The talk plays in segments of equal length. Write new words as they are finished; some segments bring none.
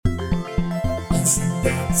Isn't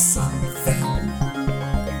that something?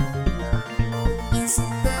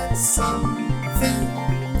 Isn't that something?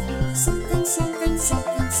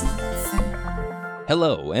 Something.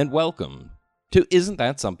 Hello and welcome to Isn't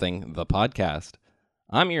That Something, the podcast.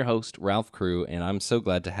 I'm your host, Ralph Crew, and I'm so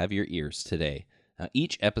glad to have your ears today.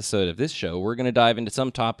 Each episode of this show, we're going to dive into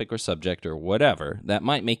some topic or subject or whatever that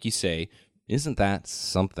might make you say, isn't that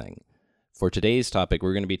something? For today's topic,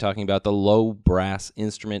 we're going to be talking about the low brass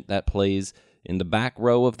instrument that plays in the back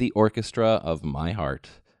row of the orchestra of my heart,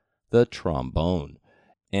 the trombone.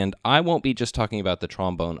 And I won't be just talking about the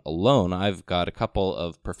trombone alone. I've got a couple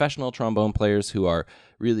of professional trombone players who are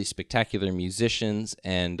really spectacular musicians,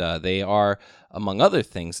 and they are, among other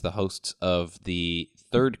things, the hosts of the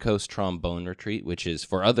Third Coast Trombone Retreat, which is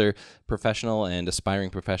for other professional and aspiring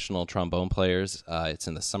professional trombone players. It's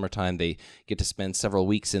in the summertime. They get to spend several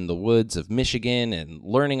weeks in the woods of Michigan and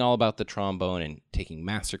learning all about the trombone and taking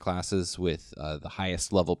master classes with the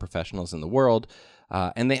highest level professionals in the world.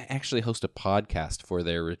 And they actually host a podcast for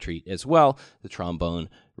their retreat as well, the Trombone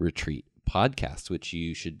Retreat Podcast, which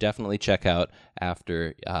you should definitely check out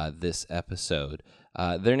after this episode.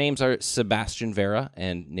 Their names are Sebastian Vera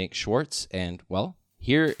and Nick Schwartz, and, well,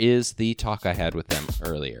 here is the talk I had with them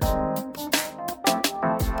earlier.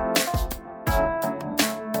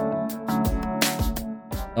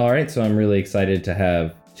 All right, so I'm really excited to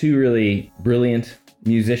have two really brilliant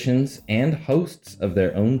musicians and hosts of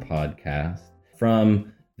their own podcast.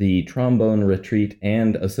 From the Trombone Retreat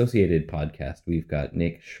and Associated podcast, we've got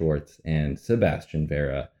Nick Schwartz and Sebastian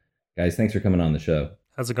Vera. Guys, thanks for coming on the show.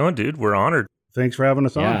 How's it going, dude? We're honored. Thanks for having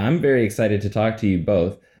us on. Yeah, I'm very excited to talk to you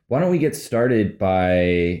both. Why don't we get started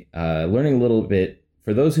by learning a little bit,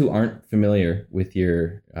 for those who aren't familiar with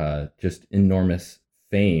your just enormous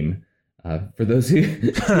fame, for those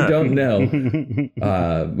who don't know,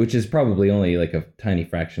 which is probably only like a tiny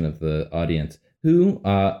fraction of the audience, Who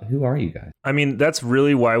are you guys? I mean, that's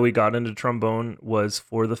really why we got into trombone, was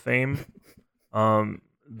for the fame. When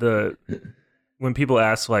people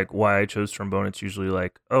ask like why I chose trombone, it's usually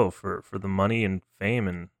like, oh, for the money and fame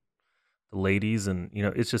and the ladies, and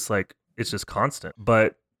it's just constant.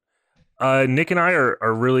 But Nick and I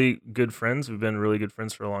are really good friends. We've been really good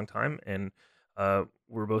friends for a long time, and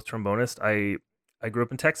we're both trombonists. I grew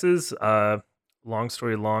up in Texas. Long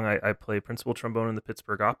story long, I play principal trombone in the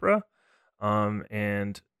Pittsburgh Opera.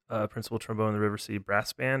 And principal trombone in the River City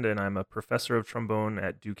Brass Band, and I'm a professor of trombone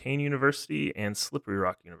at Duquesne University and Slippery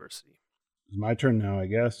Rock University. It's my turn now, I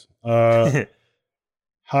guess. Hi,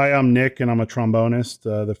 I'm Nick, and I'm a trombonist.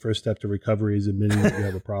 The first step to recovery is admitting that you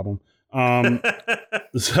have a problem. Anyhow,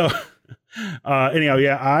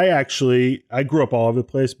 yeah, I grew up all over the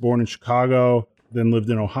place, born in Chicago, then lived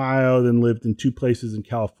in Ohio, then lived in two places in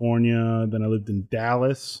California, then I lived in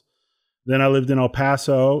Dallas. Then I lived in El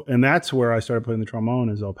Paso, and that's where I started playing the trombone,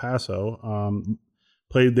 is El Paso.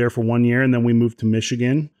 Played there for 1 year, and then we moved to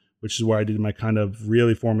Michigan, which is where I did my kind of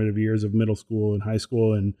really formative years of middle school and high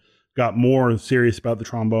school, and got more serious about the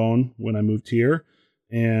trombone when I moved here.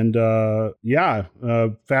 And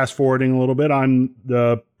fast forwarding a little bit, I'm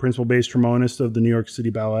the principal bass trombonist of the New York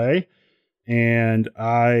City Ballet, and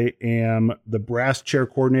I am the brass chair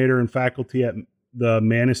coordinator and faculty at the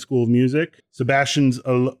Mannes School of Music. Sebastian's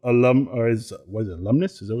alumnus? Is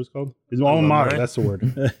that what it's called? His alma mater. That's the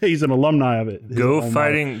word. He's an alumni of it. Go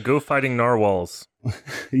fighting narwhals.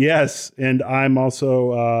 Yes, and I'm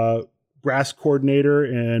also brass coordinator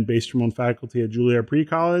and bass trombone faculty at Juilliard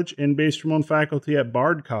Pre-College and bass trombone faculty at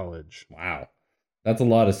Bard College. Wow, that's a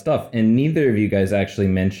lot of stuff. And neither of you guys actually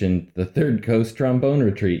mentioned the Third Coast Trombone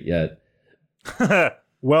Retreat yet.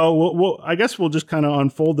 Well, I guess we'll just kind of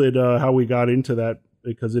unfold it, how we got into that,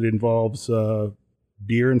 because it involves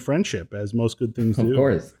beer and friendship, as most good things do. Of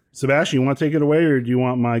course. Sebastian, you want to take it away, or do you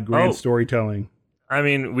want my grand storytelling? I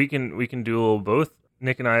mean, we can do a little both.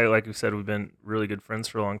 Nick and I, like we said, we've been really good friends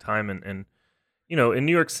for a long time, and in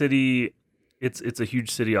New York City, it's a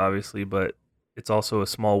huge city, obviously, but it's also a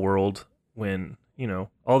small world when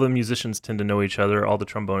all the musicians tend to know each other, all the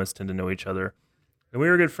trombonists tend to know each other, and we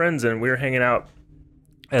were good friends, and we were hanging out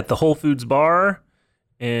at the Whole Foods bar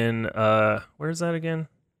in, where is that again?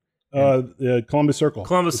 Columbus Circle.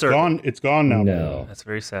 Columbus Circle. It's gone now. No. That's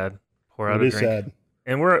very sad. Pour out a drink. It is sad.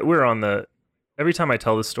 And we're on the, every time I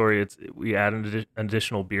tell this story, we add an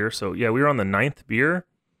additional beer. So yeah, we were on the 9th beer,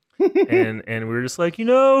 and we were just like,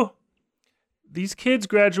 these kids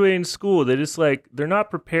graduating school, they're not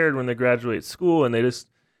prepared when they graduate school, and they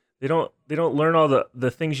don't learn all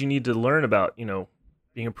the things you need to learn about,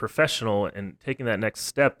 being a professional and taking that next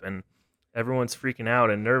step, and everyone's freaking out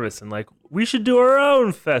and nervous and like, we should do our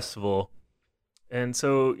own festival. And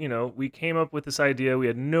so, we came up with this idea. We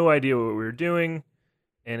had no idea what we were doing.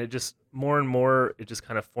 And it just more and more, it just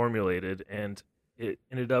kind of formulated. And it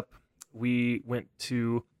ended up, we went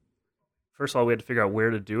to, first of all, we had to figure out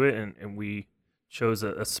where to do it. And we chose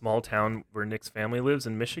a small town where Nick's family lives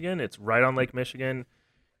in Michigan. It's right on Lake Michigan.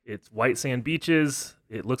 It's white sand beaches.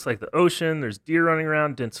 It looks like the ocean. There's deer running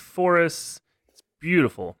around, dense forests. It's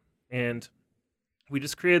beautiful. And we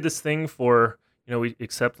just created this thing for, we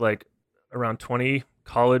accept like around 20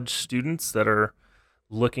 college students that are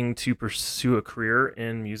looking to pursue a career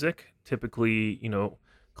in music, typically,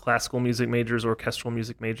 classical music majors, orchestral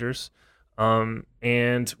music majors.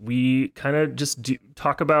 And we kind of just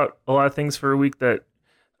talk about a lot of things for a week that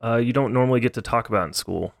you don't normally get to talk about in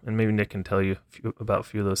school. And maybe Nick can tell you about a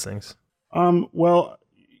few of those things. Well,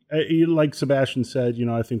 like Sebastian said,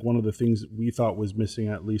 I think one of the things we thought was missing,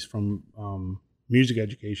 at least from music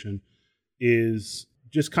education, is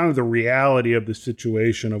just kind of the reality of the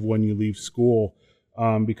situation of when you leave school.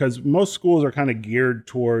 Because most schools are kind of geared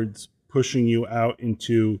towards pushing you out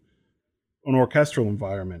into an orchestral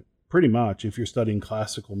environment, pretty much, if you're studying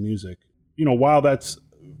classical music. While that's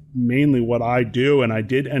mainly what I do, and I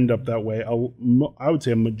did end up that way, I would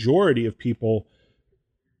say a majority of people,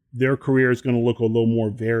 their career is going to look a little more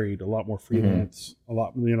varied, a lot more freelance, a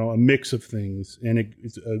lot, a mix of things. And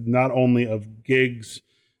it's not only of gigs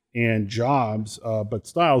and jobs, but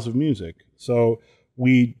styles of music. So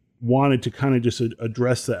we wanted to kind of just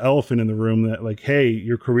address the elephant in the room that, like, hey,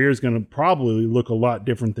 your career is going to probably look a lot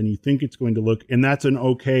different than you think it's going to look. And that's an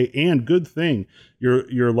okay and good thing.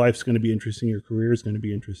 Your life's going to be interesting. Your career is going to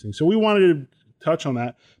be interesting. So we wanted to touch on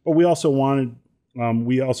that, but we also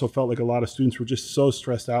felt like a lot of students were just so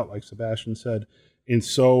stressed out, like Sebastian said, and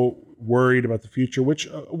so worried about the future, which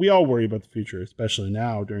we all worry about the future, especially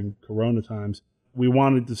now during Corona times. We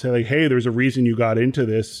wanted to say, like, hey, there's a reason you got into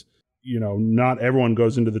this. Not everyone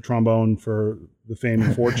goes into the trombone for the fame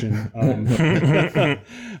and fortune.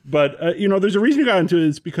 But, there's a reason you got into it.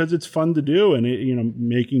 It's because it's fun to do. And,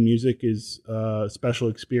 making music is a special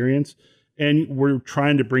experience. And we're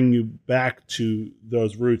trying to bring you back to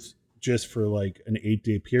those roots just for like an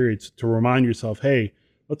 8-day period to remind yourself, hey,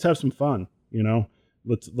 let's have some fun.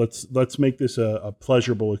 Let's make this a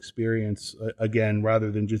pleasurable experience again, rather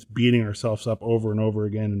than just beating ourselves up over and over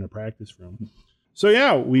again in a practice room. So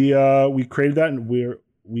yeah, we created that, and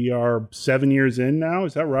we are 7 years in now.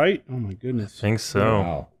 Is that right? Oh my goodness. I think so.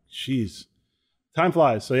 Wow. Jeez. Time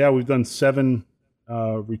flies. So yeah, we've done 7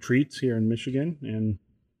 retreats here in Michigan, and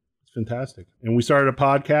it's fantastic. And we started a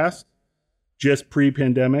podcast just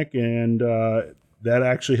pre-pandemic, and that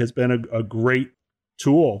actually has been a great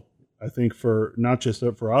tool, I think, for not just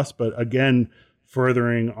for us, but again,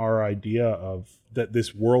 furthering our idea of that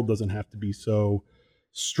this world doesn't have to be so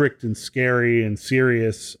strict and scary and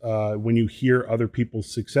serious. When you hear other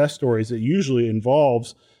people's success stories, it usually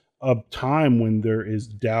involves a time when there is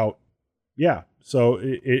doubt. Yeah. So,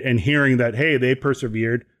 and hearing that, hey, they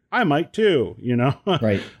persevered, I might too,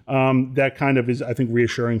 Right. That kind of is, I think,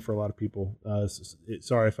 reassuring for a lot of people.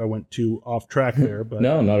 Sorry if I went too off track there, but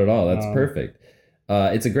no, not at all. That's perfect.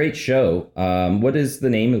 It's a great show. What is the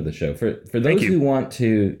name of the show? For those who want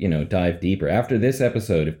to, dive deeper after this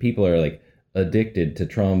episode, if people are like addicted to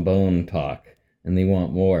trombone talk and they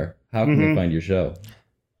want more, how can they find your show?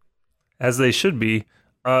 As they should be.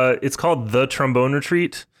 It's called The Trombone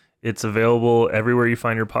Retreat. It's available everywhere you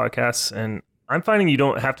find your podcasts, and I'm finding you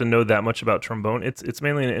don't have to know that much about trombone. It's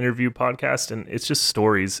mainly an interview podcast, and it's just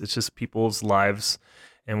stories. It's just people's lives,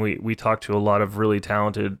 and we talk to a lot of really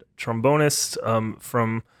talented trombonists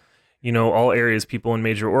from all areas, people in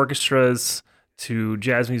major orchestras to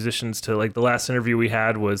jazz musicians, to like the last interview we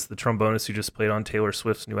had was the trombonist who just played on Taylor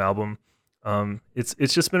Swift's new album.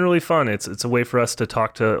 It's just been really fun. It's a way for us to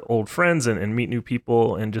talk to old friends and meet new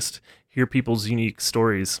people and just hear people's unique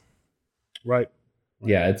stories. Right.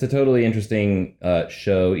 Yeah, it's a totally interesting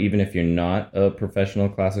show, even if you're not a professional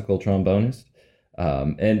classical trombonist.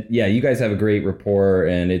 And yeah, you guys have a great rapport,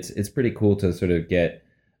 and it's pretty cool to sort of get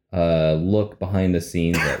a look behind the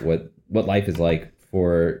scenes at what life is like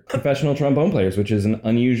for professional trombone players, which is an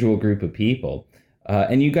unusual group of people.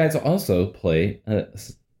 And you guys also play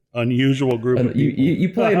unusual group of people.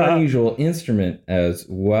 You play an unusual instrument as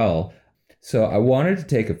well. So I wanted to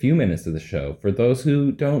take a few minutes of the show for those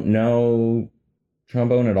who don't know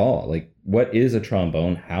trombone at all. Like, what is a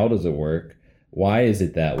trombone? How does it work? Why is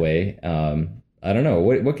it that way? I don't know.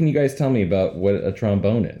 What can you guys tell me about what a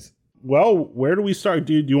trombone is? Well, where do we start?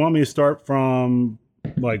 Do you want me to start from,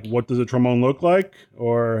 like, what does a trombone look like?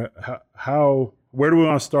 Or where do we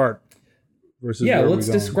want to start? Versus yeah, let's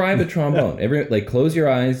describe a trombone. Close your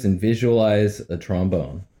eyes and visualize a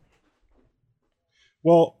trombone.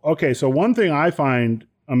 Well, okay. So one thing I find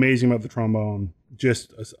amazing about the trombone,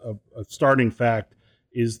 just a starting fact,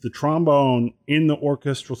 is the trombone in the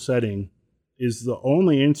orchestral setting is the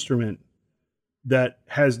only instrument that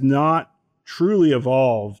has not truly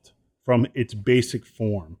evolved from its basic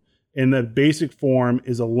form. And the basic form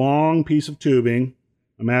is a long piece of tubing.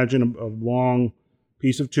 Imagine a long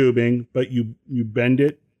piece of tubing, but you bend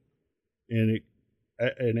it, and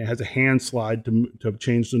it has a hand slide to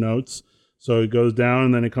change the notes. So it goes down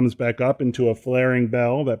and then it comes back up into a flaring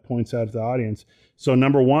bell that points out to the audience. So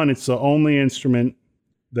number one, it's the only instrument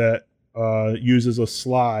that uses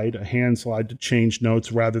a hand slide to change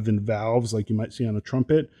notes rather than valves like you might see on a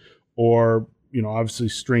trumpet, or obviously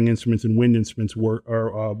string instruments and wind instruments work,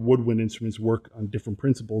 or woodwind instruments work on different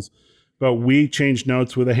principles. But we change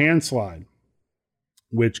notes with a hand slide,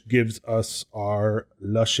 which gives us our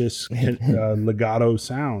luscious legato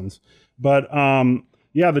sounds. But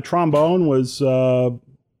the trombone was,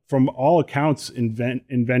 from all accounts,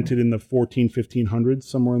 invented in the 1500s,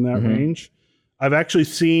 somewhere in that range. I've actually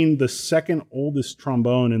seen the second oldest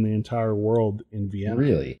trombone in the entire world in Vienna.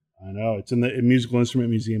 Really? I know. It's in the Musical Instrument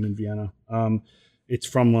Museum in Vienna. It's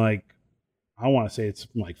from I want to say it's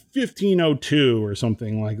from 1502 or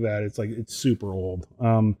something like that. It's super old.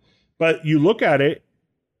 But you look at it,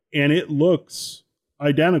 and it looks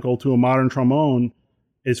identical to a modern trombone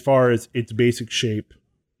as far as its basic shape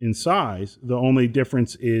and size. The only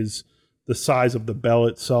difference is the size of the bell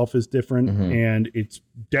itself is different, and it's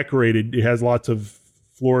decorated. It has lots of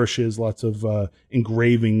flourishes, lots of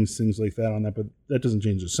engravings, things like that on that, but that doesn't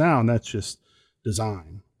change the sound. That's just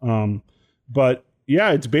design. But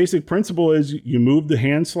yeah, its basic principle is you move the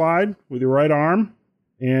hand slide with your right arm,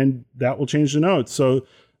 and that will change the notes. So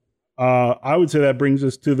I would say that brings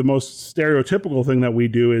us to the most stereotypical thing that we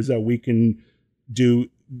do, is that we can do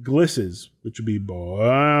glisses, which would be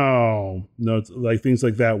wow notes, like things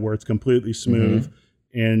like that, where it's completely smooth.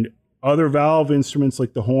 And other valve instruments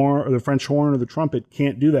like the horn or the French horn or the trumpet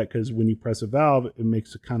can't do that, because when you press a valve, it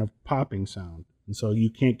makes a kind of popping sound. And so you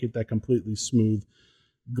can't get that completely smooth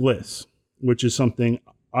gliss, which is something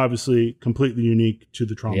obviously completely unique to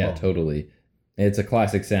the trombone. Yeah, totally. It's a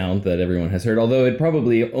classic sound that everyone has heard, although it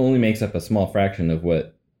probably only makes up a small fraction of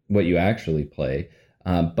what you actually play.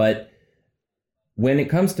 But when it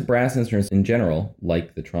comes to brass instruments in general,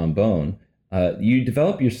 like the trombone, you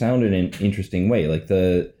develop your sound in an interesting way. Like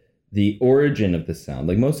the origin of the sound,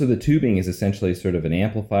 like most of the tubing is essentially sort of an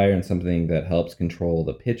amplifier and something that helps control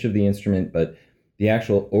the pitch of the instrument, but the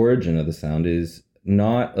actual origin of the sound is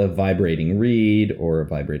not a vibrating reed or a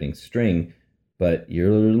vibrating string, but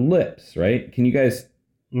your lips, right? Can you guys,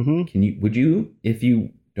 would you, if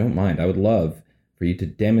you don't mind, I would love for you to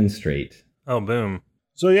demonstrate. Oh, boom.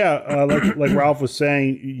 So yeah, like Ralph was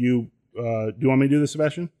saying, do you want me to do this,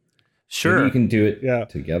 Sebastian? Sure. Maybe you can do it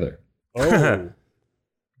together. Oh, do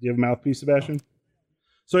you have a mouthpiece, Sebastian?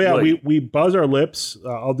 So yeah, we buzz our lips.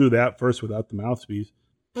 I'll do that first without the mouthpiece.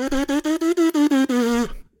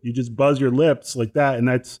 You just buzz your lips like that, and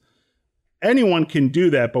anyone can do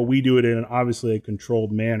that, but we do it in obviously a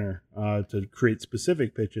controlled manner to create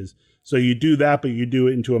specific pitches. So you do that, but you do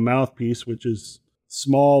it into a mouthpiece, which is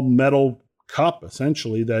small metal cup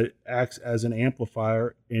essentially that acts as an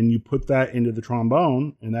amplifier, and you put that into the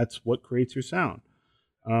trombone, and that's what creates your sound.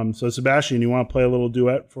 So Sebastian, you want to play a little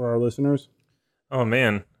duet for our listeners? Oh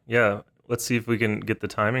man, yeah. Let's see if we can get the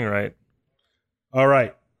timing right. All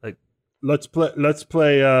right, let's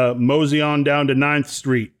play Mosey on down to 9th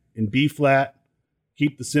Street in B flat.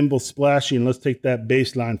 Keep the cymbals splashy, and let's take that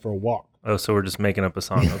bass line for a walk. Oh, so we're just making up a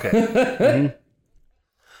song. Okay.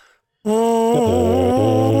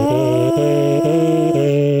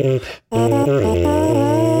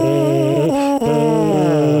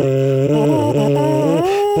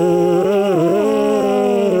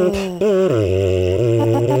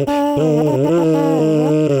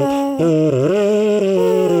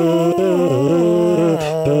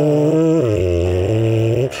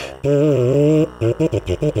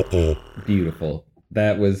 Beautiful.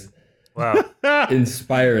 That was Wow.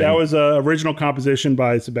 inspiring. That was an original composition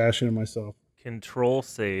by Sebastian and myself. Control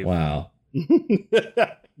save. Wow.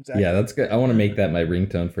 Exactly. Yeah, that's good. I want to make that my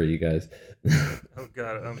ringtone for you guys. Oh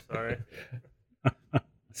god, I'm sorry.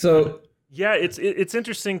 So Yeah, it's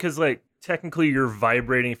interesting because like technically you're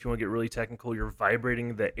vibrating. If you want to get really technical, you're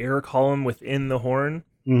vibrating the air column within the horn.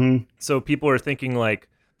 Mm-hmm. So people are thinking like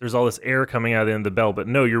there's all this air coming out of the end of the bell, but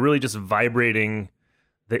no, you're really just vibrating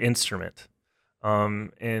the instrument.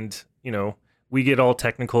 And we get all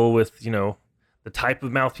technical with the type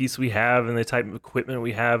of mouthpiece we have and the type of equipment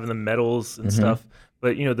we have and the metals and stuff.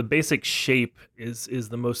 But the basic shape is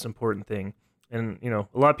the most important thing. And a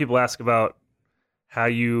lot of people ask about how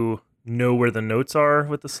you know where the notes are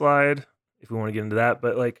with the slide, if we want to get into that.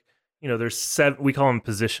 But like, there's 7, we call them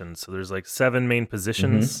positions. So there's like 7 main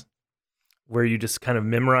positions where you just kind of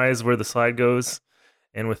memorize where the slide goes.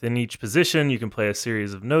 And within each position, you can play a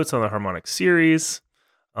series of notes on the harmonic series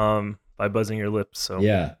by buzzing your lips. So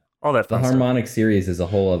Yeah. all that The fun stuff. harmonic series is a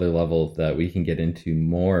whole other level that we can get into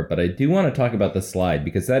more, but I do want to talk about the slide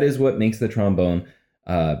because that is what makes the trombone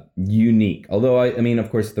unique. Although, I mean, of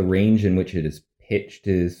course, the range in which it is pitched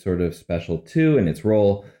is sort of special too, and its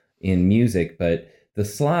role in music. But the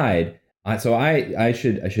slide, so I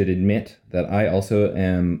should admit that I also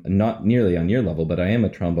am not nearly on your level, but I am a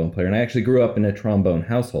trombone player, and I actually grew up in a trombone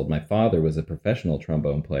household. My father was a professional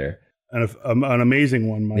trombone player. And an amazing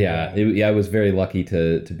one, my Yeah, God. I was very lucky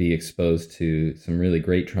to be exposed to some really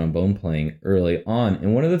great trombone playing early on.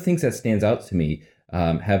 And one of the things that stands out to me,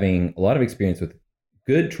 having a lot of experience with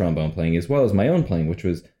good trombone playing as well as my own playing, which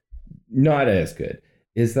was not as good,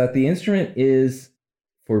 is that the instrument is,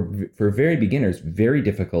 for very beginners, very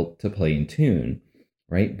difficult to play in tune,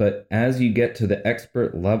 right? But as you get to the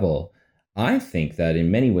expert level, I think that in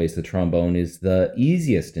many ways the trombone is the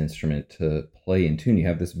easiest instrument to play in tune. You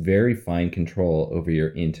have this very fine control over your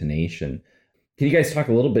intonation. Can you guys talk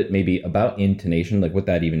a little bit maybe about intonation, like what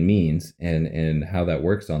that even means and how that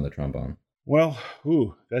works on the trombone? Well,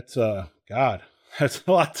 that's God, that's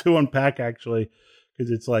a lot to unpack actually, because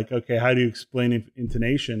it's like, okay, how do you explain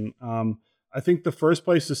intonation? I think the first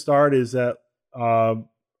place to start is that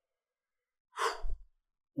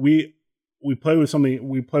we play with something.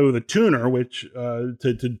 We play with a tuner, which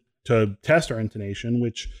to test our intonation,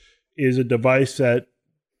 which is a device that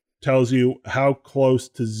tells you how close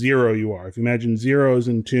to zero you are. If you imagine 0 is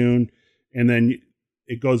in tune, and then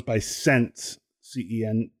it goes by cents,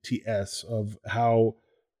 CENTS, of how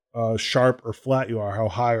sharp or flat you are, how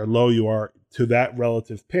high or low you are to that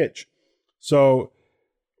relative pitch. So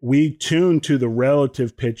we tune to the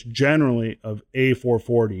relative pitch generally of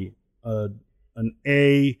A440. An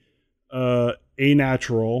A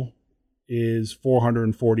natural is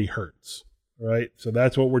 440 hertz, right? So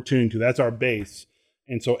that's what we're tuned to. That's our base.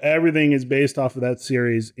 And so everything is based off of that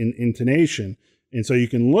series in intonation. And so you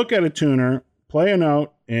can look at a tuner, play a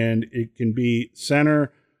note, and it can be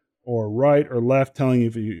center or right or left, telling you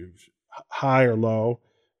if you're high or low.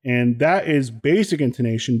 And that is basic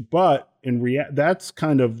intonation, but that's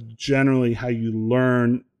kind of generally how you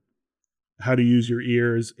learn how to use your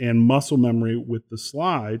ears and muscle memory with the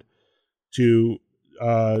slide to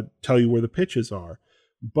tell you where the pitches are.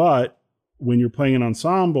 But when you're playing an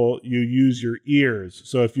ensemble, you use your ears.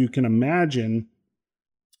 So if you can imagine,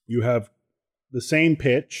 you have the same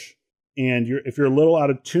pitch, and if you're a little out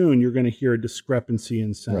of tune, you're going to hear a discrepancy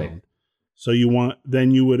in sound. Right. So then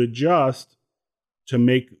you would adjust to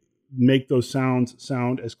make those sounds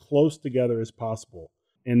sound as close together as possible.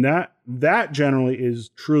 And that generally is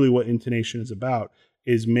truly what intonation is about,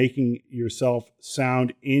 is making yourself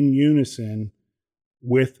sound in unison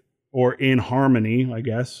with, or in harmony, I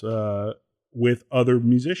guess, with other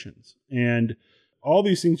musicians. And all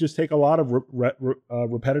these things just take a lot of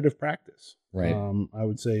repetitive practice. Right. I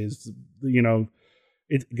would say is,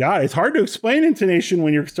 it's hard to explain intonation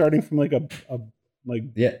when you're starting from like a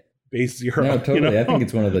base 0. No, totally. I think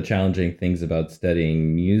it's one of the challenging things about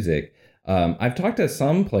studying music. I've talked to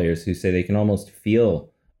some players who say they can almost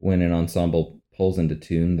feel when an ensemble pulls into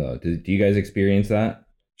tune, though. Do you guys experience that?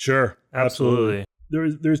 Sure. Absolutely.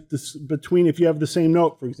 There's this between, if you have the same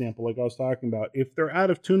note, for example, like I was talking about, if they're out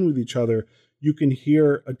of tune with each other, you can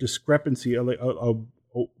hear a discrepancy, like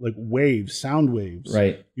waves, sound waves.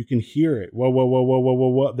 Right. You can hear it.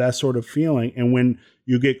 Whoa, that sort of feeling. And when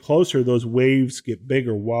you get closer, those waves get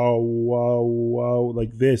bigger. Wow,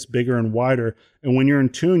 like this, bigger and wider. And when you're in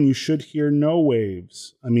tune, you should hear no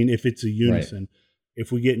waves. I mean, if it's a unison. Right.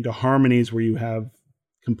 If we get into harmonies where you have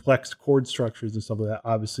complex chord structures and stuff like that,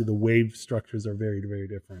 obviously the wave structures are very, very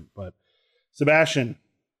different. But Sebastian,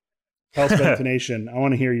 tell us about intonation. I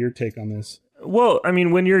want to hear your take on this. Well, I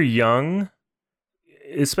mean, when you're young,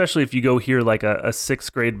 especially if you go hear like a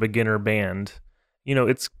 6th grade beginner band,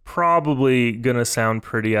 it's probably gonna sound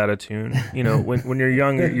pretty out of tune. When you're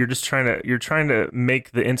young, you're trying to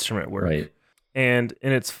make the instrument work. Right. And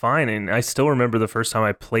it's fine. And I still remember the first time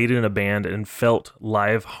I played in a band and felt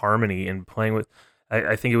live harmony and playing with,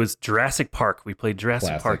 I think it was Jurassic Park. We played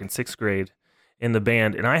Jurassic Park in 6th grade in the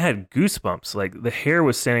band, and I had goosebumps. Like the hair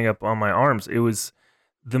was standing up on my arms. It was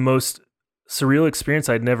the most surreal experience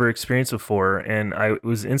I'd never experienced before, and I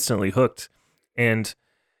was instantly hooked. And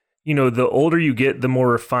the older you get, the more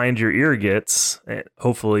refined your ear gets,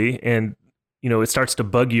 hopefully, and it starts to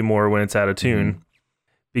bug you more when it's out of tune,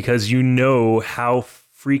 because how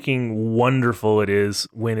freaking wonderful it is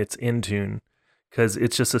when it's in tune, because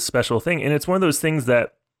it's just a special thing. And it's one of those things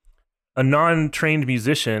that a non-trained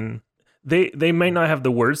musician, they might not have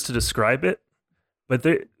the words to describe it, but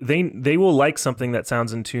they will like something that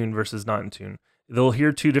sounds in tune versus not in tune. They'll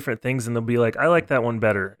hear two different things and they'll be like, I like that one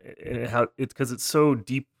better. And it's because it's so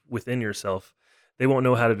deep within yourself. They won't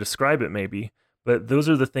know how to describe it maybe, but those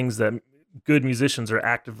are the things that good musicians are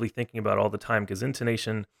actively thinking about all the time, because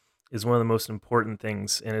intonation is one of the most important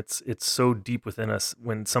things, and it's so deep within us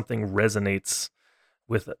when something resonates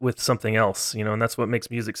with something else, and that's what makes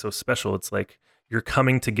music so special. It's like you're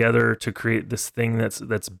coming together to create this thing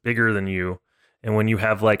that's bigger than you. And when you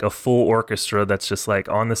have like a full orchestra that's just like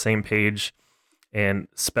on the same page and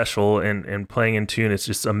special and playing in tune, it's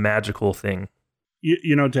just a magical thing.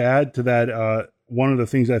 To add to that, one of the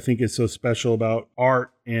things I think is so special about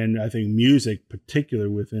art, and I think music, particularly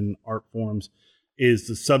within art forms, is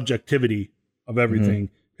the subjectivity of everything.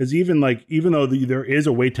 Because even though there is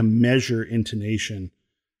a way to measure intonation,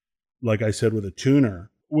 like I said, with a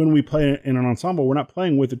tuner, when we play in an ensemble, we're not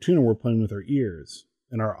playing with a tuner, we're playing with our ears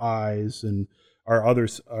and our eyes and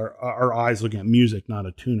our eyes looking at music, not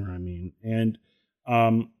a tuner, I mean. And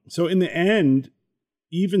so in the end,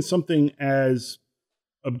 even something as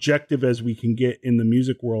objective as we can get in the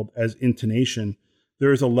music world as intonation,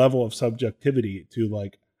 there is a level of subjectivity to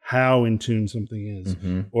like how in tune something is,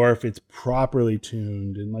 or if it's properly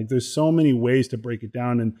tuned. And like, there's so many ways to break it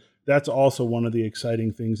down. And that's also one of the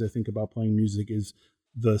exciting things I think about playing music, is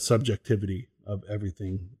the subjectivity of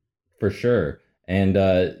everything. For sure. And,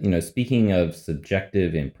 speaking of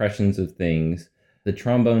subjective impressions of things, the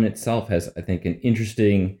trombone itself has, I think, an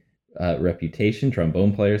interesting reputation.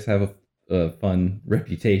 Trombone players have a fun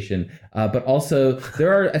reputation. But also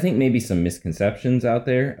there are, I think, maybe some misconceptions out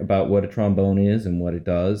there about what a trombone is and what it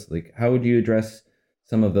does. Like, how would you address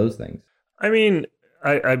some of those things? I mean,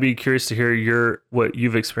 I'd be curious to hear what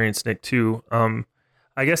you've experienced, Nick, too.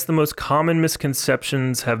 I guess the most common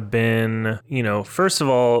misconceptions have been, first of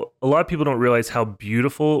all, a lot of people don't realize how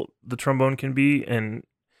beautiful the trombone can be, and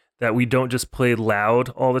that we don't just play loud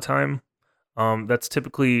all the time. That's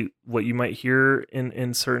typically what you might hear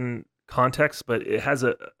in certain contexts, but it has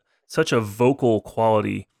such a vocal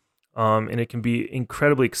quality, and it can be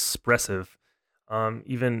incredibly expressive.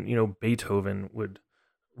 Even Beethoven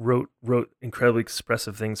wrote incredibly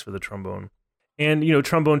expressive things for the trombone. And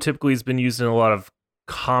trombone typically has been used in a lot of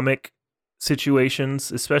comic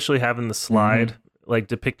situations, especially having the slide, like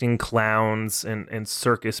depicting clowns and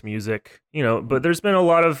circus music. But there's been a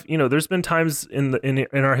lot of there's been times in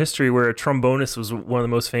our history where a trombonist was one of the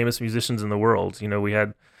most famous musicians in the world. We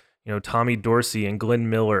had Tommy Dorsey and Glenn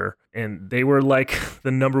Miller, and they were like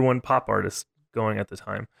the number one pop artist going at the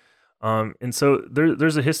time. And so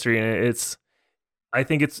there's a history, and I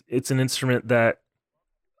think it's an instrument that,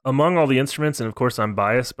 among all the instruments, and of course I'm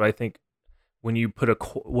biased, but I think when you put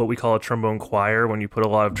what we call a trombone choir, when you put a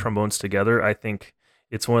lot of trombones together, I think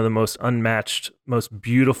it's one of the most unmatched, most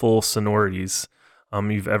beautiful sonorities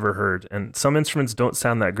you've ever heard. And some instruments don't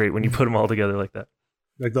sound that great when you put them all together like that.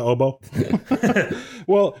 Like the oboe.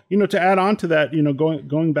 Well, to add on to that,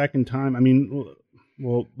 going back in time, I mean,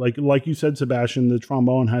 well, like you said, Sebastian, the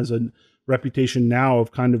trombone has a reputation now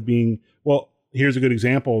of kind of being, well, here's a good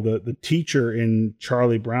example. The teacher in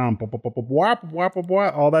Charlie Brown, all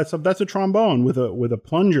that stuff, that's a trombone with a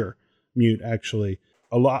plunger mute, actually.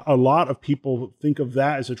 A lot of people think of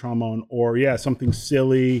that as a trombone, or something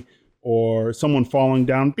silly, or someone falling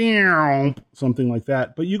down, something like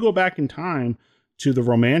that. But you go back in time to the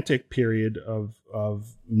Romantic period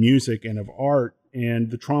of music and of art, and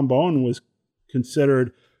the trombone was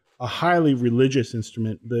considered a highly religious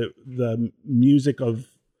instrument. The music of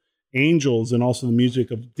angels, and also the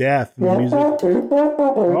music of death, and the music.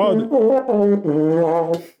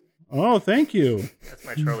 Oh, thank you. That's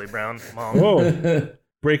my Charlie Brown mom. Whoa,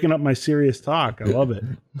 breaking up my serious talk. I love it.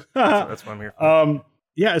 That's what I'm here for.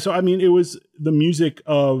 So I mean, it was the music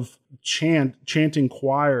of chanting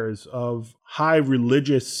choirs, of high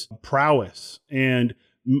religious prowess, and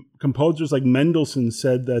composers like Mendelssohn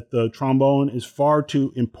said that the trombone is far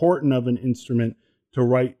too important of an instrument to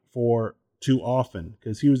write for too often,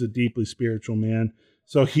 because he was a deeply spiritual man.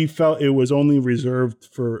 So he felt it was only reserved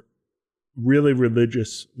for really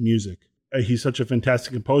religious music. He's such a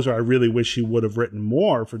fantastic composer. I really wish he would have written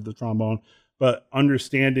more for the trombone, but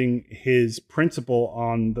understanding his principle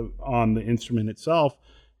on the instrument itself,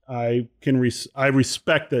 I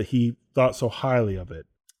respect that he thought so highly of it.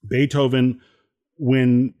 Beethoven,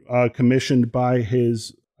 when commissioned by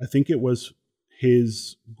I think it was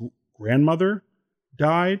his grandmother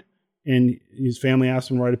died, and his family asked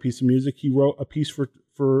him to write a piece of music, he wrote a piece for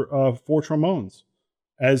 4 trombones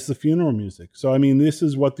as the funeral music. So I mean, this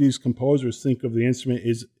is what these composers think of the instrument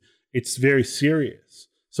is. It's very serious.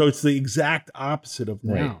 So it's the exact opposite of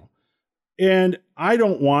now. Right. And I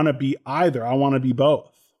don't want to be either. I want to be both.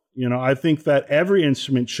 You know, I think that every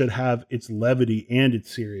instrument should have its levity and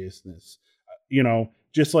its seriousness. You know,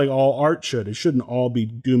 just like all art should. It shouldn't all be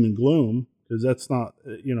doom and gloom, because that's not,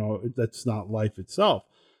 you know, that's not life itself.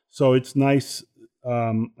 So it's nice.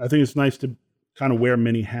 I think it's nice to kind of wear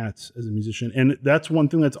many hats as a musician. And that's one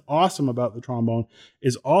thing that's awesome about the trombone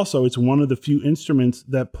is also it's one of the few instruments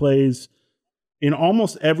that plays in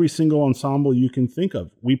almost every single ensemble you can think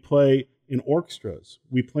of. We play in orchestras.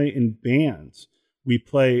 We play in bands. We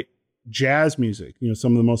play jazz music. You know,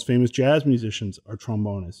 some of the most famous jazz musicians are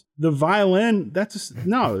trombonists. The violin,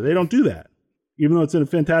 no, they don't do that, even though it's a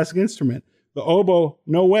fantastic instrument. The oboe,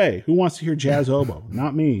 no way. Who wants to hear jazz oboe?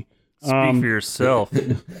 Not me. Speak for yourself.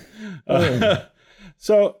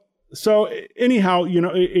 So anyhow, you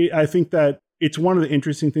know, I think that it's one of the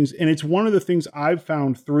interesting things, and it's one of the things I've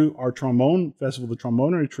found through our trombone festival, the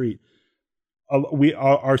trombone retreat.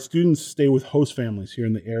 Our students stay with host families here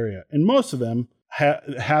in the area, and most of them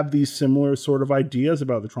have these similar sort of ideas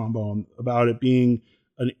about the trombone, about it being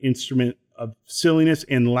an instrument of silliness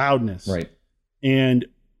and loudness. Right. And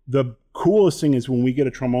the coolest thing is when we get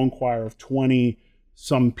a trombone choir of 20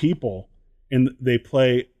 some people and they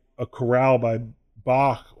play a chorale by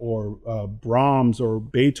Bach or Brahms or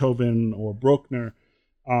Beethoven or Bruckner,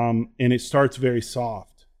 and it starts very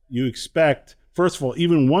soft. You expect, first of all,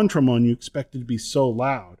 even one trombone, you expect it to be so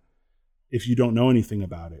loud if you don't know anything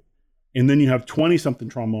about it. And then you have 20-something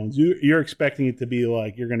trombones. You're expecting it to be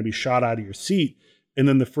like you're going to be shot out of your seat. And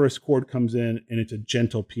then the first chord comes in and it's a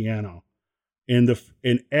gentle piano. And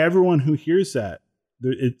everyone who hears that,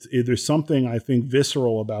 there's something, I think,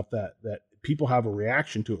 visceral about that people have a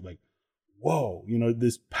reaction to it, like, whoa, you know,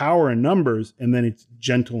 this power in numbers, and then it's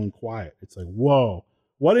gentle and quiet. It's like, whoa,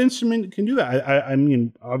 what instrument can do that? I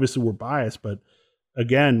mean, obviously we're biased, but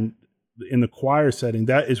again, in the choir setting,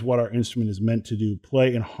 that is what our instrument is meant to do: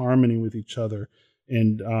 play in harmony with each other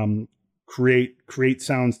and create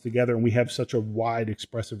sounds together. And we have such a wide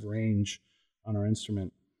expressive range on our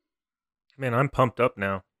instrument. Man, I'm pumped up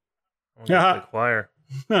now. I want to play choir.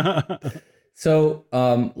 So,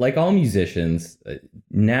 like all musicians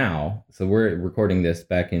now, so we're recording this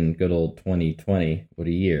back in good old 2020. What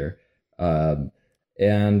a year.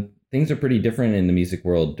 And things are pretty different in the music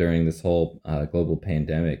world during this whole global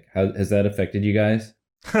pandemic. How has that affected you guys?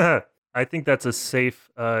 I think that's a safe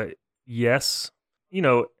yes. You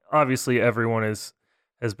know, obviously everyone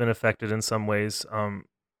has been affected in some ways.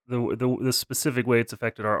 The specific way it's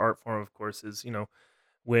affected our art form, of course, is, you know,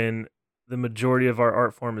 when the majority of our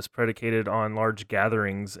art form is predicated on large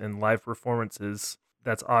gatherings and live performances.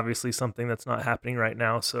 That's obviously something that's not happening right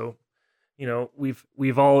now. So, you know,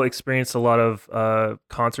 we've all experienced a lot of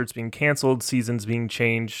concerts being canceled, seasons being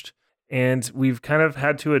changed, and we've kind of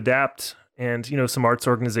had to adapt. And, you know, some arts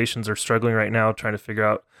organizations are struggling right now trying to figure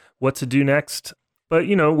out what to do next. But,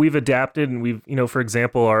 you know, we've adapted, and we've, you know, for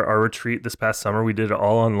example, our retreat this past summer, we did it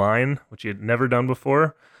all online, which you had never done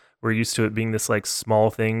before. We're used to it being this like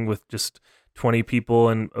small thing with just 20 people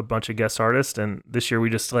and a bunch of guest artists. And this year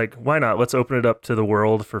we just like, why not? Let's open it up to the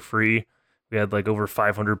world for free. We had like over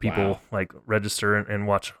 500 people like register and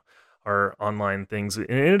watch our online things. It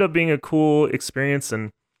ended up being a cool experience,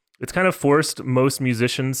 and it's kind of forced most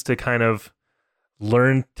musicians to kind of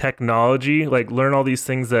learn technology, like learn all these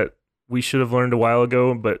things that we should have learned a while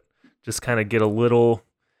ago, but just kind of get a little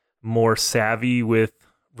more savvy with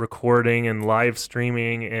recording and live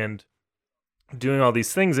streaming and doing all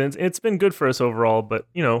these things. And it's been good for us overall, but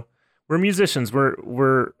you know, we're musicians.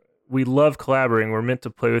 We love collaborating. We're meant to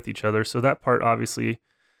play with each other. So that part obviously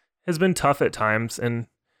has been tough at times, and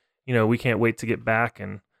you know, we can't wait to get back.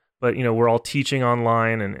 But you know, we're all teaching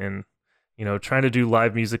online, and you know, trying to do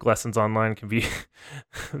live music lessons online can be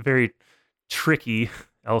very tricky,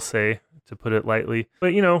 I'll say, to put it lightly.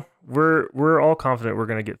 But you know, we're all confident we're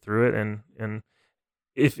going to get through it, and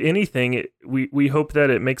if anything, we hope that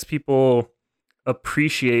it makes people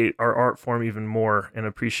appreciate our art form even more, and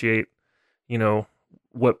appreciate, you know,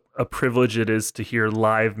 what a privilege it is to hear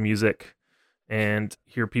live music and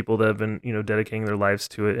hear people that have been, you know, dedicating their lives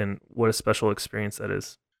to it, and what a special experience that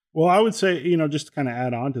is. Well, I would say, you know, just to kind of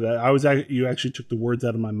add on to that, you actually took the words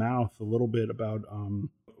out of my mouth a little bit about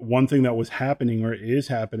one thing that was happening or is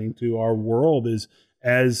happening to our world is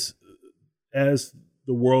as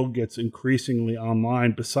the world gets increasingly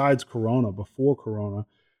online, besides Corona, before Corona,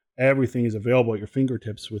 everything is available at your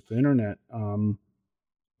fingertips with the internet.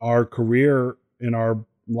 Our career and our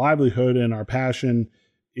livelihood and our passion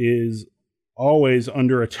is always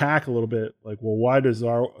under attack a little bit. Like, well, why does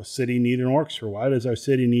our city need an orchestra? Why does our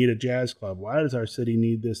city need a jazz club? Why does our city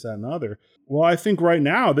need this, that, and the other? Well, I think right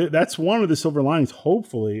now that's one of the silver linings,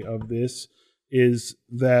 hopefully, of this is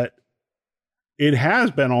that it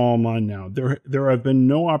has been all online now. There have been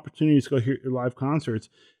no opportunities to go hear live concerts.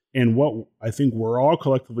 And what I think we're all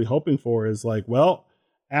collectively hoping for is like, well,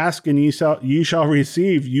 ask and ye shall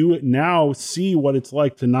receive. You now see what it's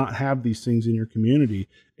like to not have these things in your community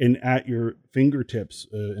and at your fingertips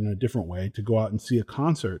in a different way to go out and see a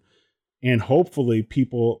concert. And hopefully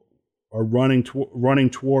people are running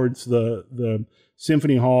towards the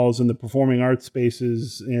symphony halls and the performing arts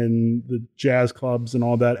spaces and the jazz clubs and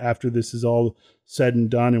all that after this is all said and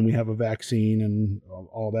done and we have a vaccine and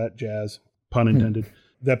all that jazz, pun intended.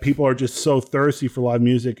 That people are just so thirsty for live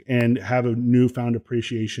music and have a newfound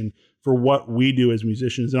appreciation for what we do as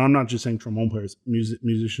musicians. And I'm not just saying trombone players,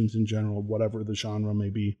 musicians in general, whatever the genre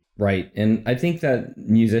may be. Right. And I think that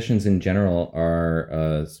musicians in general are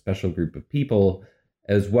a special group of people,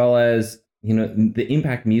 as well as, you know, the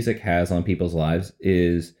impact music has on people's lives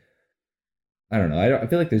is, I don't know. I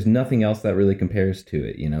feel like there's nothing else that really compares to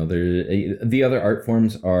it. You know, the other art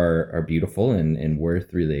forms are beautiful and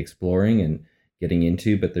worth really exploring and getting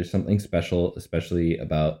into, but there's something special, especially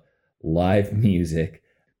about live music.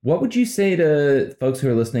 What would you say to folks who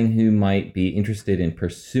are listening who might be interested in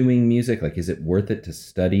pursuing music? Like, is it worth it to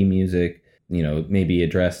study music? You know, maybe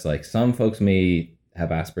address, like, some folks may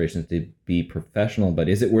have aspirations to be professional, but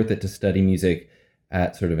is it worth it to study music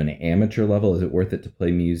at sort of an amateur level? Is it worth it to play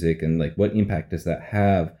music? And like, what impact does that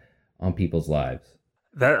have on people's lives?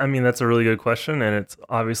 That's a really good question. And it's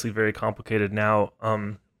obviously very complicated now.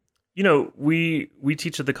 You know, we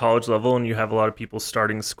teach at the college level, and you have a lot of people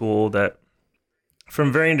starting school that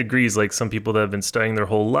from varying degrees, like some people that have been studying their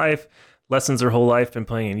whole life, lessons their whole life, been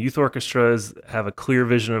playing in youth orchestras, have a clear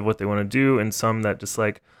vision of what they want to do, and some that just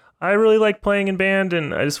like, I really like playing in band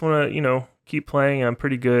and I just want to, you know, keep playing. I'm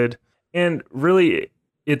pretty good. And really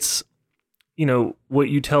it's, you know, what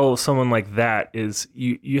you tell someone like that is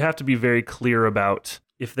you have to be very clear about,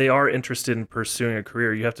 if they are interested in pursuing a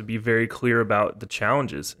career, you have to be very clear about the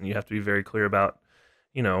challenges, and you have to be very clear about,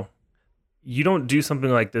 you know, you don't do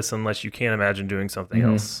something like this unless you can't imagine doing something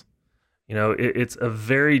else. You know, it's a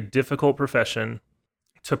very difficult profession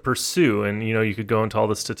to pursue. And, you know, you could go into all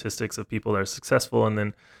the statistics of people that are successful and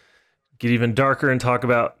then get even darker and talk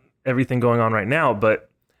about everything going on right now. But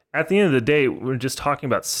at the end of the day, we're just talking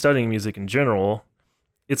about studying music in general.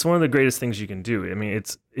 It's one of the greatest things you can do. I mean,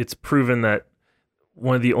 it's proven that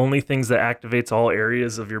one of the only things that activates all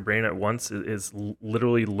areas of your brain at once is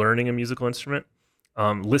literally learning a musical instrument.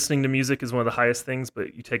 Listening to music is one of the highest things,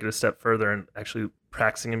 but you take it a step further and actually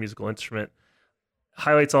practicing a musical instrument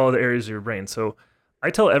highlights all the areas of your brain. So I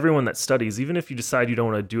tell everyone that studies, even if you decide you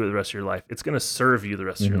don't want to do it the rest of your life, it's going to serve you the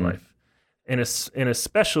rest of your life. And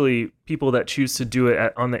especially people that choose to do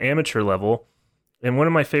it on the amateur level. And one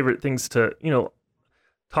of my favorite things to, you know,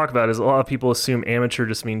 talk about is a lot of people assume amateur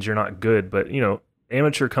just means you're not good, but, you know,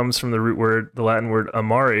 amateur comes from the Latin word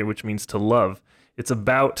amare, which means to love. It's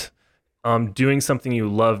about doing something you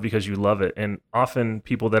love because you love it. And often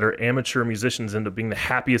people that are amateur musicians end up being the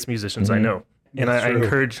happiest musicians I know. And I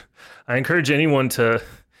encourage anyone to,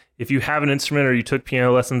 if you have an instrument or you took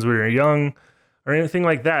piano lessons when you were young or anything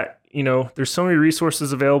like that, you know, there's so many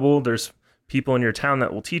resources available. There's people in your town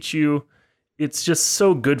that will teach you. It's just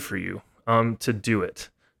so good for you to do it.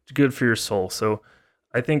 It's good for your soul. So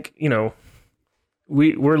I think, you know,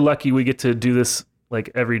 we're lucky we get to do this like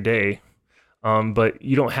every day. But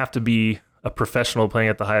you don't have to be a professional playing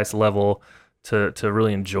at the highest level to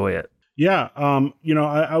really enjoy it. Yeah. You know,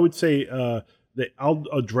 I would say that I'll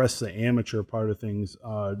address the amateur part of things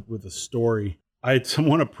with a story. I had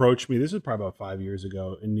someone approach me. This was probably about 5 years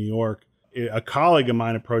ago in New York. A colleague of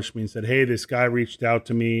mine approached me and said, "Hey, this guy reached out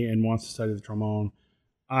to me and wants to study the trombone.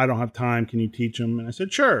 I don't have time. Can you teach him?" And I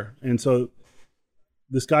said, "Sure." And so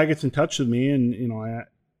this guy gets in touch with me, and, you know,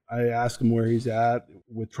 I ask him where he's at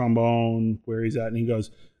with trombone, where he's at. And he goes,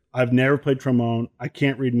 "I've never played trombone. I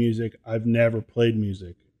can't read music. I've never played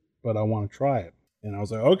music, but I want to try it." And I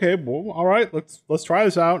was like, "Okay, well, all right, let's try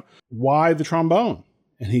this out. Why the trombone?"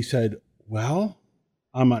 And he said, "Well,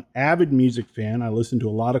 I'm an avid music fan. I listen to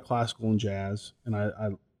a lot of classical and jazz, and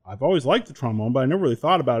I've always liked the trombone, but I never really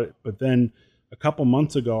thought about it. But then a couple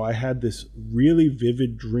months ago, I had this really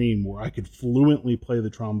vivid dream where I could fluently play the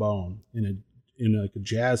trombone in like a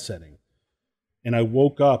jazz setting. And I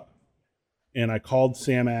woke up and I called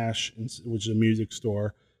Sam Ash, which is a music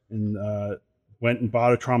store, and went and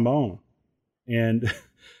bought a trombone. And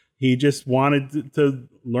he just wanted to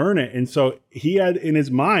learn it. And so he had in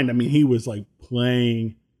his mind, I mean, he was like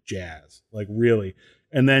playing jazz, like really.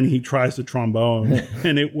 And then he tries the trombone,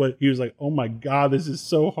 and he was like, "Oh my God, this is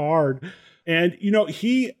so hard." And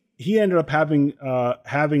he ended up having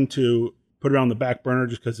to put it on the back burner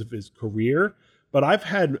just because of his career. But I've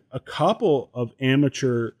had a couple of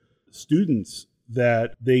amateur students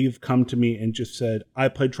that they've come to me and just said, "I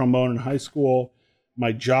played trombone in high school.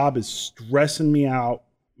 My job is stressing me out.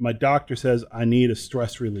 My doctor says I need a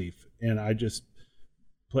stress relief, and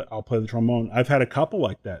I'll play the trombone." I've had a couple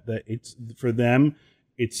like that it's for them.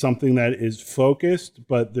 It's something that is focused,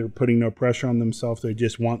 but they're putting no pressure on themselves. They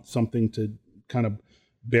just want something to kind of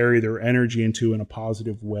bury their energy into in a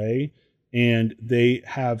positive way. And they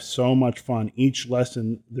have so much fun. Each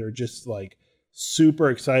lesson, they're just like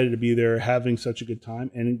super excited to be there, having such a good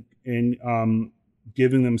time, and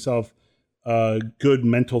giving themselves good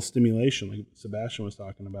mental stimulation, like Sebastian was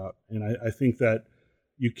talking about. And I think that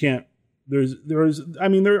you can't. There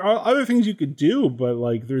are other things you could do, but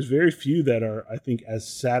like there's very few that are, I think, as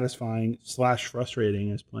satisfying /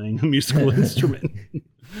 frustrating as playing a musical instrument.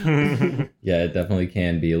 Yeah, it definitely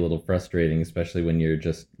can be a little frustrating, especially when you're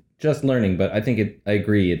just learning. But I think I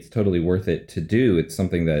agree, it's totally worth it to do. It's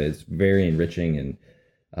something that is very enriching and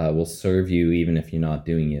will serve you even if you're not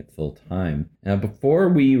doing it full time. Now, before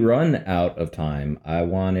we run out of time, I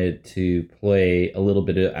wanted to play a little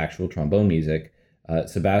bit of actual trombone music.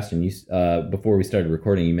 Sebastian, before we started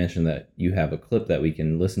recording, you mentioned that you have a clip that we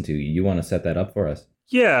can listen to. You want to set that up for us?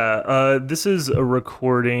 Yeah, this is a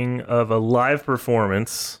recording of a live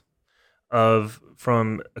performance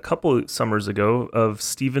from a couple summers ago of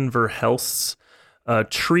Stephen Verhelst's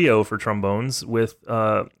trio for trombones with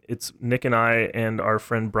it's Nick and I and our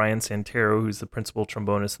friend Brian Santero, who's the principal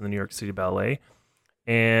trombonist in the New York City Ballet.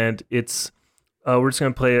 And it's we're just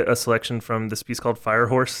going to play a selection from this piece called Fire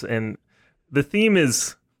Horse. And the theme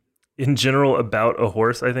is in general about a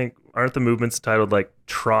horse. I think aren't the movements titled like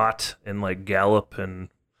trot and like gallop and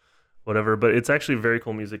whatever, but it's actually very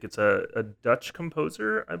cool music. It's a Dutch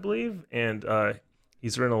composer, I believe, and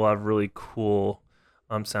he's written a lot of really cool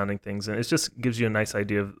sounding things, and it just gives you a nice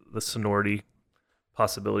idea of the sonority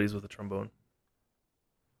possibilities with the trombone.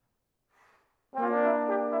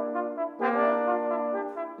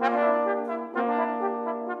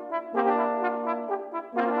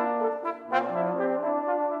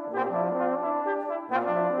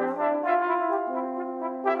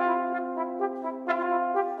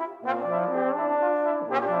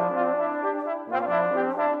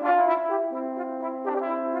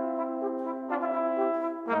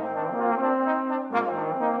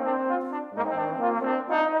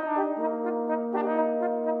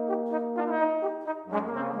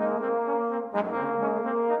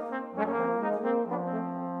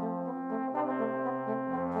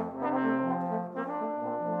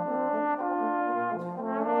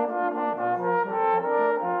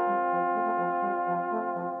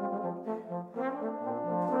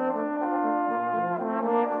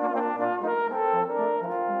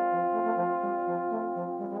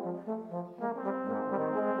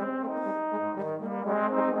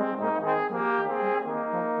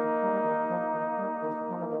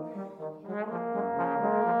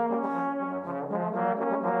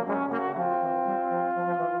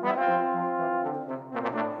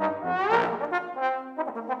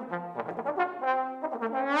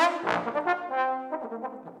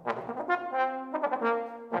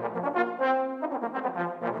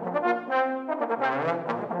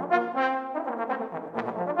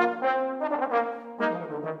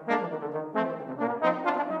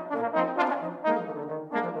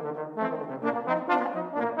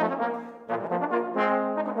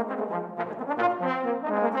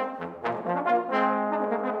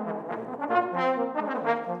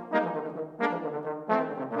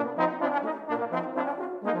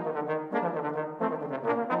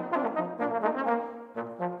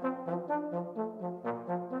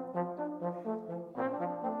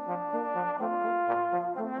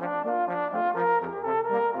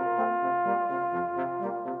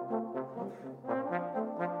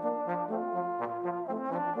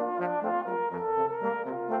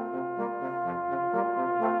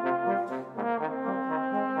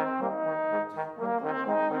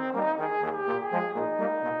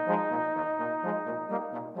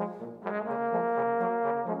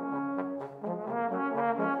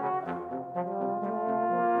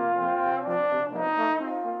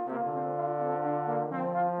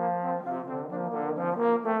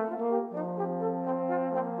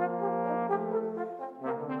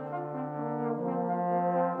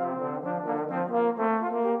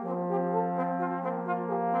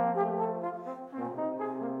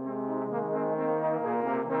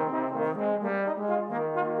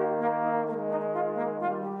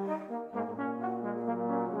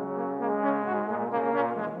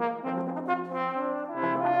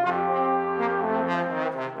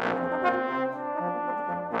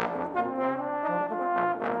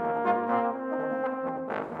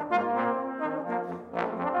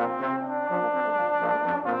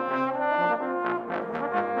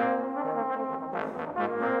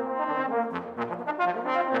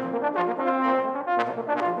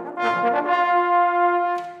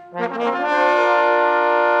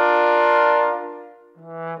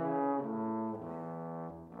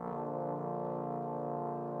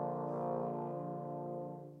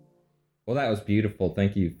 Well, that was beautiful.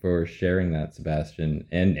 Thank you for sharing that, Sebastian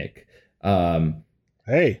and Nick.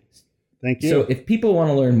 Hey, thank you. So if people want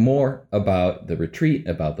to learn more about the retreat,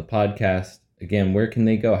 about the podcast, again, where can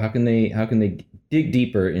they go? How can they dig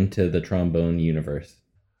deeper into the trombone universe?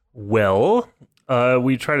 Well,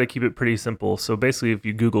 we try to keep it pretty simple. So basically, if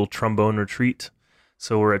you Google Trombone Retreat,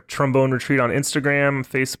 so we're at Trombone Retreat on Instagram,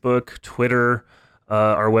 Facebook, Twitter.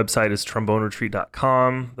 Our website is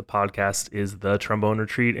tromboneretreat.com. The podcast is The Trombone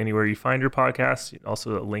Retreat. Anywhere you find your podcast,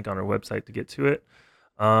 also a link on our website to get to it.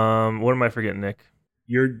 What am I forgetting, Nick?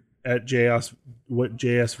 You're at JS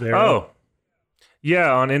Vera. Oh,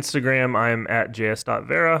 yeah. On Instagram, I'm at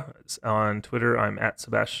js.vera. On Twitter, I'm at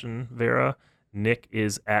Sebastian Vera. Nick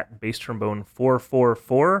is at bass trombone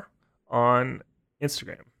 444 on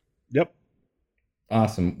Instagram. Yep.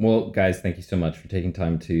 Awesome. Well, guys, thank you so much for taking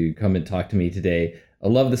time to come and talk to me today. I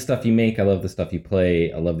love the stuff you make. I love the stuff you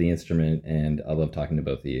play. I love the instrument, and I love talking to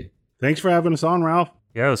both of you. Thanks for having us on, Ralph.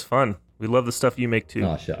 Yeah, it was fun. We love the stuff you make too.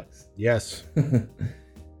 Aw, shucks. Yes.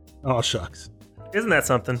 Oh, shucks. Isn't that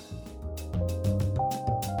something?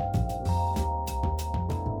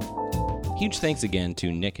 Huge thanks again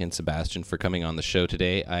to Nick and Sebastian for coming on the show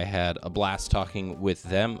today. I had a blast talking with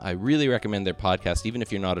them. I really recommend their podcast, even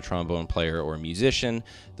if you're not a trombone player or a musician.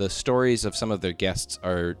 The stories of some of their guests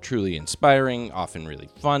are truly inspiring, often really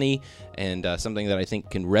funny, and something that I think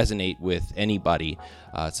can resonate with anybody.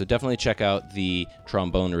 So definitely check out the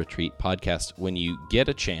Trombone Retreat podcast when you get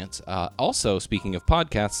a chance. Also, speaking of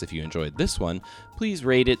podcasts, if you enjoyed this one, please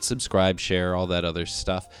rate it, subscribe, share, all that other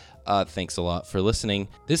stuff. Thanks a lot for listening.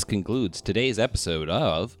 This concludes today's episode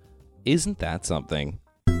of Isn't That Something?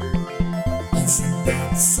 Isn't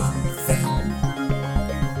that something?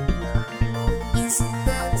 Isn't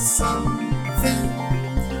that something?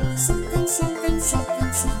 Something, something,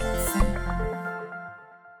 something, something.